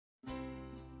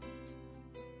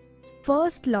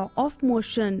First law of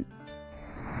motion.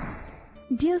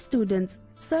 Dear students,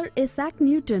 Sir Isaac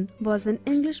Newton was an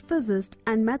English physicist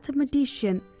and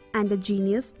mathematician and a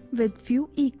genius with few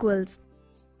equals.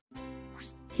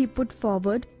 He put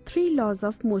forward 3 laws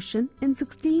of motion in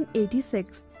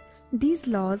 1686. These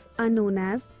laws are known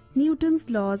as Newton's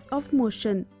laws of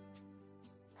motion.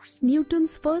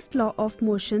 Newton's first law of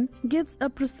motion gives a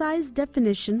precise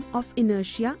definition of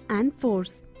inertia and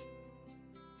force.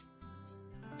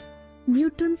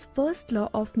 Newton's first law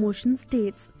of motion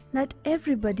states that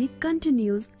everybody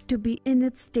continues to be in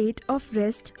its state of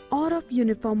rest or of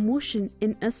uniform motion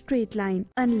in a straight line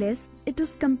unless it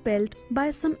is compelled by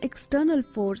some external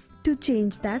force to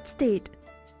change that state.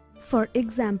 For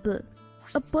example,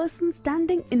 a person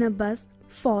standing in a bus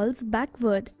falls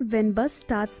backward when bus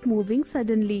starts moving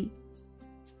suddenly.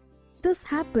 This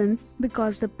happens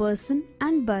because the person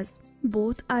and bus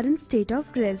both are in state of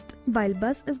rest while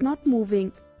bus is not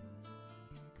moving.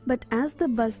 But as the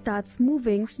bus starts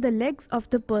moving, the legs of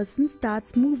the person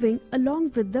starts moving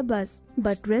along with the bus,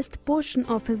 but rest portion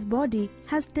of his body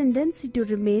has tendency to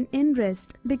remain in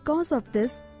rest. Because of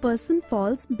this, person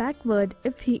falls backward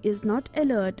if he is not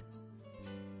alert.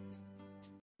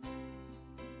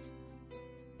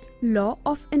 Law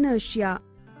of inertia.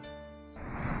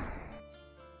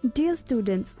 Dear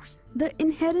students, the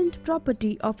inherent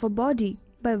property of a body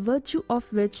by virtue of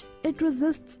which it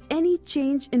resists any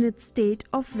change in its state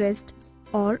of rest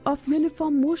or of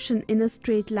uniform motion in a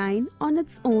straight line on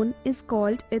its own is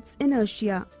called its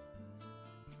inertia.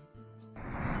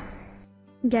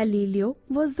 Galileo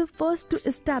was the first to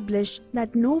establish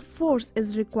that no force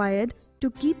is required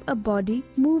to keep a body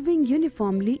moving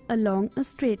uniformly along a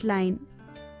straight line.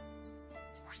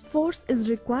 Force is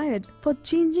required for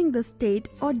changing the state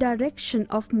or direction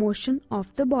of motion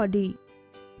of the body.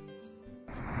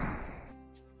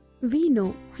 We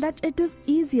know that it is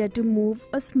easier to move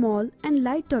a small and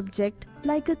light object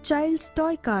like a child's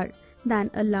toy car than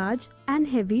a large and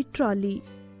heavy trolley.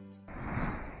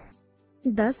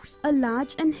 Thus, a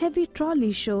large and heavy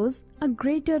trolley shows a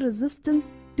greater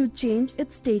resistance to change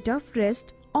its state of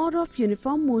rest or of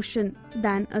uniform motion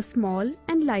than a small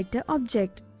and lighter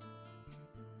object.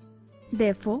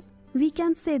 Therefore, we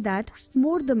can say that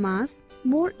more the mass,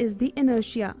 more is the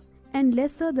inertia, and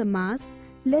lesser the mass,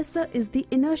 lesser is the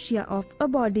inertia of a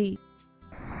body.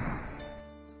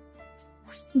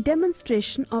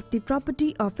 Demonstration of the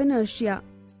property of inertia.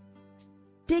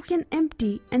 Take an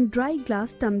empty and dry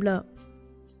glass tumbler.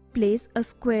 Place a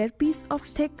square piece of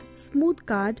thick, smooth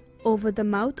card over the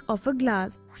mouth of a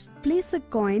glass. Place a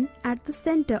coin at the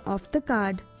center of the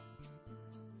card.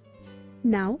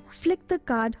 Now, flick the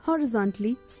card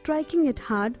horizontally, striking it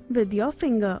hard with your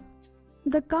finger.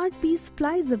 The card piece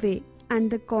flies away and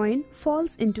the coin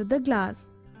falls into the glass.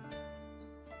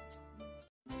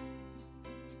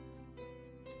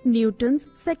 Newton's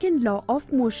second law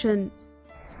of motion.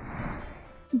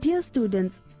 Dear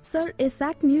students, Sir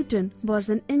Isaac Newton was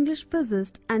an English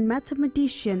physicist and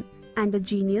mathematician and a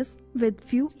genius with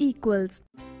few equals.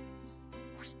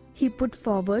 He put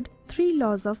forward 3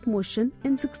 laws of motion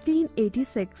in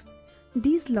 1686.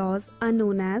 These laws are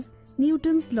known as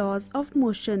Newton's laws of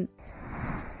motion.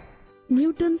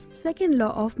 Newton's second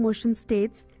law of motion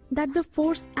states that the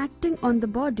force acting on the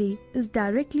body is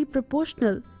directly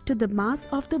proportional to the mass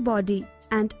of the body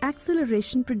and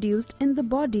acceleration produced in the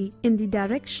body in the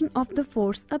direction of the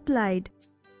force applied.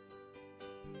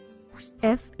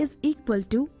 F is equal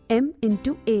to m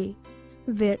into a,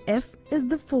 where F is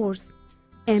the force,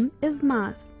 m is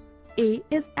mass, a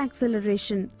is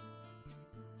acceleration.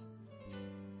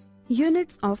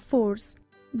 Units of force.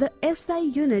 The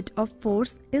SI unit of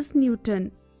force is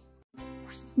Newton.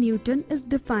 Newton is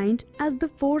defined as the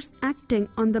force acting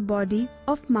on the body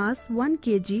of mass 1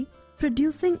 kg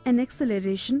producing an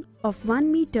acceleration of 1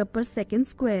 meter per second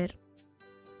square.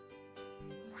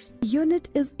 Unit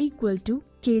is equal to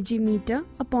kg meter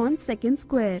upon second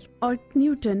square or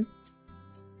Newton.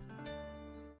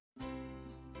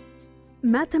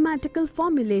 Mathematical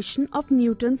formulation of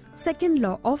Newton's second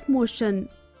law of motion.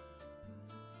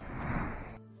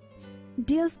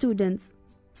 Dear students,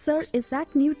 Sir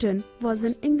Isaac Newton was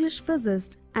an English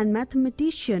physicist and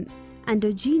mathematician and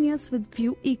a genius with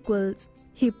few equals.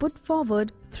 He put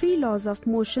forward 3 laws of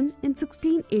motion in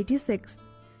 1686.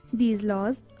 These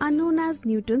laws are known as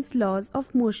Newton's laws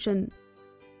of motion.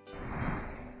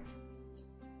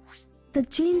 The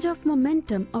change of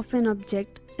momentum of an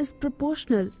object is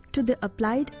proportional to the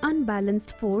applied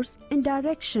unbalanced force in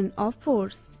direction of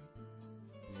force.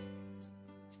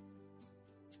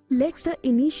 Let the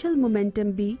initial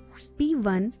momentum be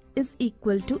P1 is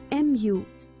equal to mu.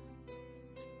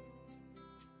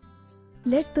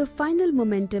 Let the final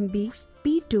momentum be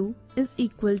P2 is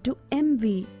equal to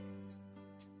mv.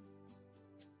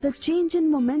 The change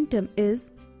in momentum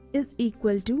is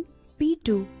equal to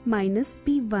P2 minus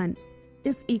P1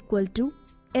 is equal to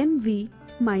mv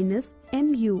minus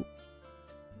mu.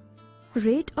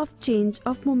 Rate of change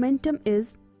of momentum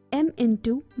is m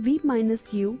into v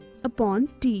minus u upon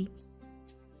t.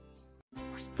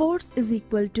 Force is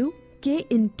equal to k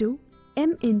into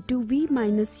m into v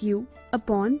minus u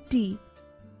upon t.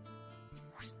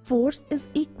 Force is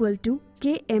equal to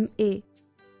kma,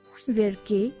 where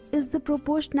k is the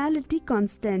proportionality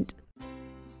constant.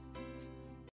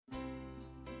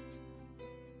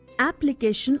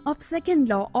 Application of second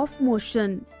law of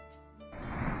motion.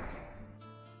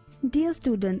 Dear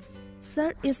students,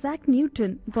 Sir Isaac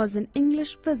Newton was an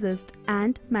English physicist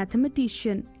and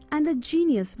mathematician and a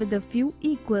genius with a few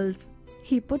equals.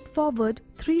 He put forward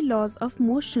 3 laws of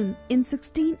motion in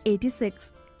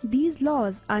 1686. These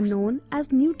laws are known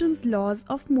as Newton's laws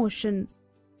of motion.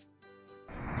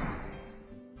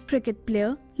 Cricket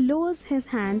player lowers his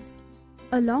hands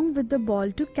along with the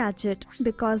ball to catch it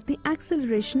because the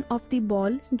acceleration of the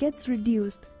ball gets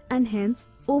reduced and hence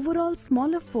overall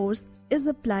smaller force is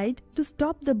applied to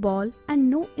stop the ball and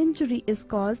no injury is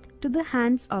caused to the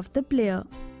hands of the player.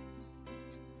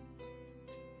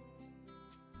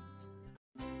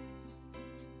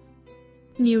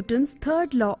 Newton's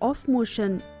third law of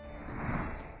motion.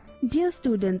 Dear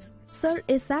students, Sir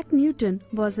Isaac Newton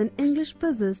was an English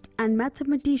physicist and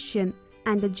mathematician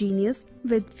and a genius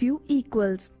with few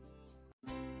equals.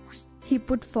 He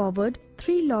put forward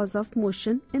 3 laws of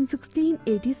motion in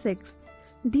 1686.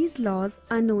 These laws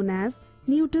are known as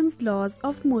Newton's laws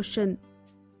of motion.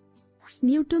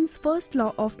 Newton's first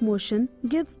law of motion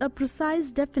gives a precise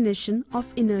definition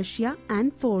of inertia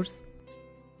and force.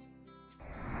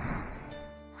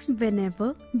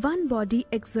 Whenever one body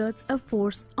exerts a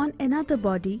force on another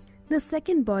body, the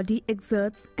second body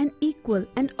exerts an equal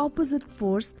and opposite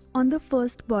force on the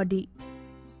first body.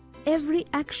 Every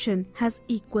action has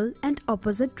equal and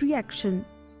opposite reaction.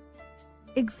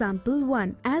 Example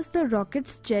 1. As the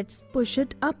rocket's jets push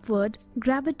it upward,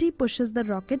 gravity pushes the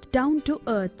rocket down to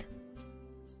earth.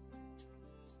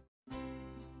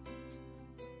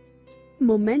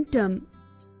 Momentum.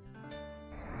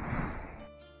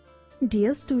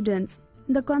 Dear students,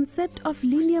 the concept of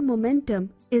linear momentum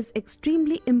is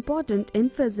extremely important in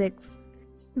physics.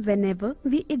 Whenever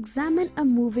we examine a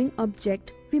moving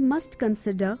object, we must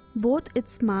consider both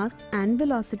its mass and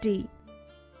velocity.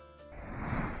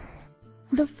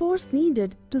 The force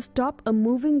needed to stop a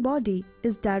moving body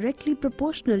is directly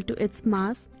proportional to its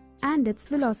mass and its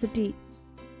velocity.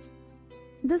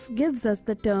 This gives us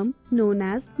the term known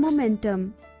as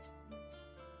momentum.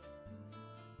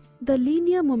 The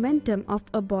linear momentum of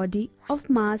a body of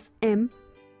mass m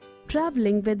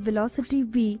traveling with velocity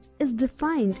v is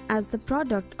defined as the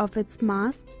product of its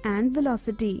mass and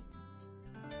velocity.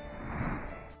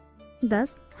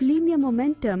 Thus, linear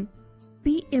momentum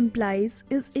P implies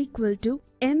is equal to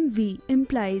mv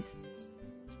implies.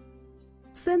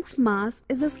 Since mass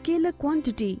is a scalar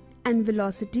quantity and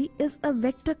velocity is a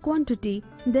vector quantity,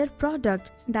 their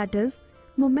product, that is,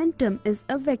 momentum, is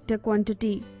a vector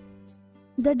quantity.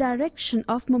 The direction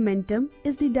of momentum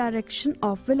is the direction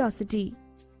of velocity.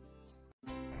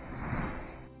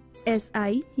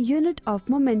 SI unit of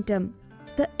momentum.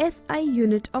 The SI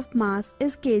unit of mass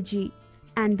is kg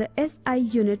and the SI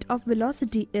unit of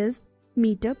velocity is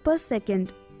meter per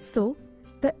second. So,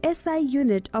 the SI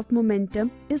unit of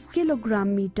momentum is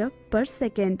kilogram meter per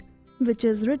second, which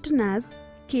is written as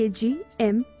kg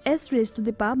m s raised to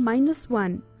the power minus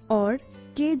 1 or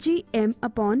kg m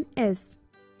upon s.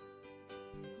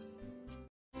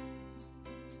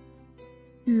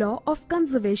 Law of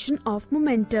conservation of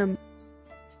momentum.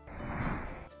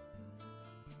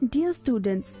 Dear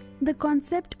students, the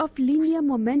concept of linear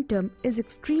momentum is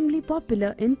extremely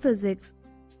popular in physics.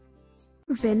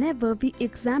 Whenever we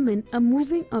examine a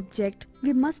moving object,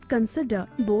 we must consider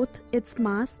both its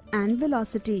mass and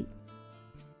velocity.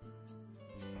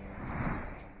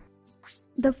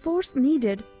 The force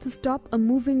needed to stop a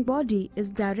moving body is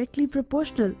directly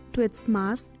proportional to its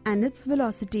mass and its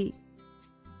velocity.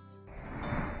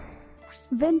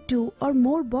 When two or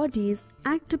more bodies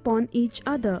act upon each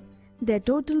other, their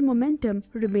total momentum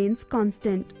remains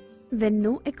constant. When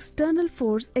no external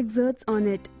force exerts on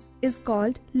it, is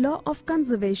called law of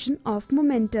conservation of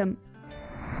momentum.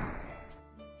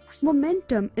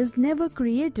 Momentum is never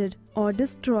created or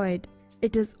destroyed.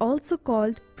 It is also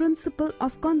called principle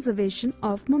of conservation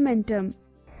of momentum.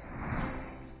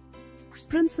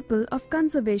 Principle of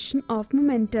conservation of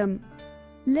momentum.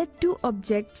 Let two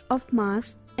objects of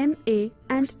mass MA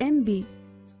and MB,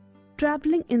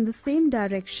 traveling in the same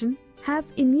direction, have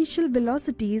initial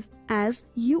velocities as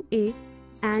UA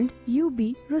and UB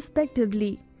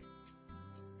respectively,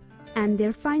 and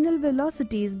their final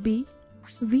velocities be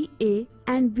VA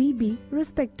and VB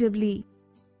respectively.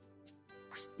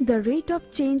 The rate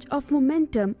of change of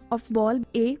momentum of ball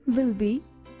A will be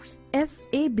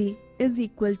FAB is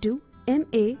equal to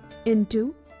MA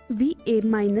into VA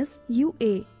minus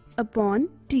UA upon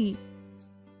T.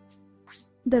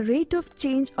 The rate of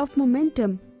change of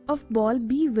momentum of ball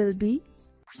B will be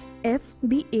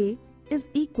FBA is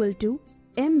equal to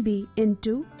MB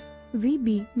into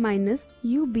VB minus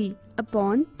UB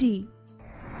upon T.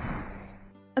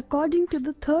 According to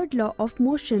the third law of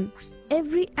motion,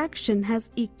 every action has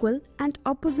equal and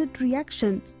opposite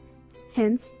reaction.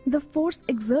 Hence, the force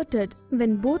exerted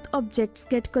when both objects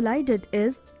get collided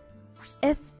is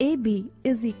FAB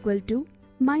is equal to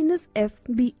minus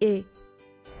FBA.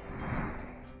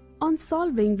 On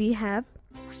solving, we have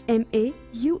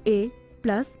MAUA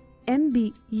plus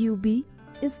MBUB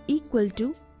is equal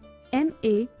to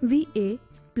MAVA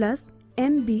plus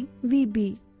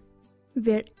MBVB,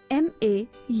 where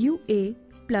MAUA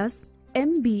plus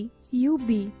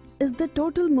MBUB is the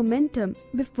total momentum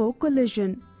before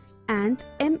collision and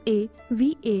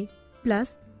MAVA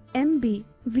plus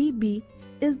MBVB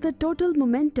is the total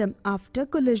momentum after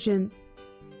collision.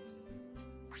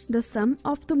 The sum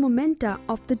of the momenta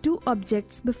of the two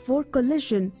objects before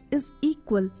collision is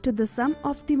equal to the sum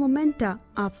of the momenta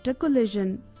after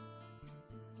collision.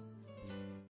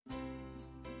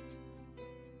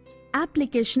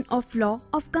 Application of law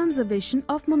of conservation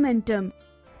of momentum.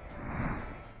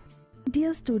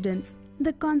 Dear students,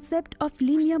 the concept of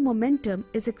linear momentum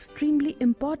is extremely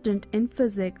important in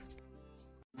physics.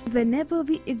 Whenever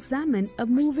we examine a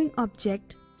moving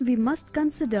object, we must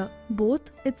consider both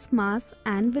its mass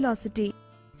and velocity.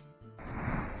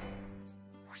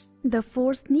 The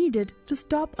force needed to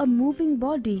stop a moving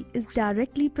body is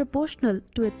directly proportional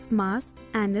to its mass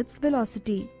and its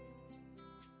velocity.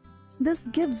 This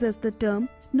gives us the term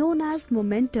known as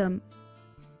momentum.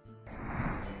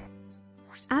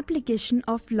 Application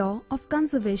of law of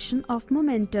conservation of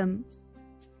momentum.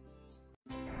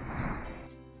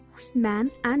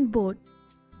 Man and boat.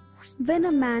 When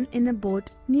a man in a boat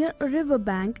near a river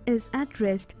bank is at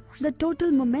rest, the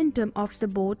total momentum of the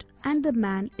boat and the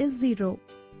man is zero.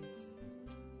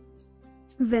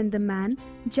 When the man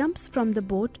jumps from the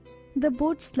boat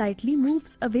slightly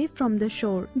moves away from the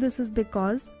shore. This is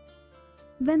because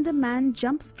when the man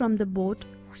jumps from the boat,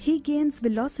 he gains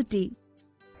velocity.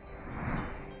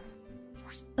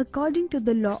 According to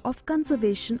the law of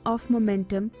conservation of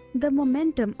momentum, the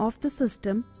momentum of the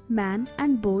system, man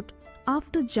and boat,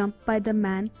 after jump by the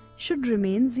man should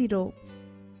remain zero.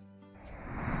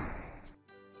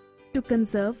 To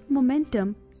conserve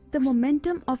momentum, the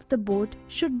momentum of the boat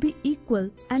should be equal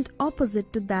and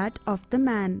opposite to that of the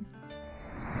man.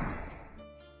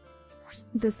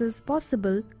 This is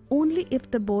possible only if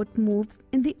the boat moves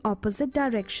in the opposite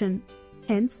direction.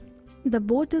 Hence, the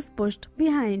boat is pushed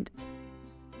behind.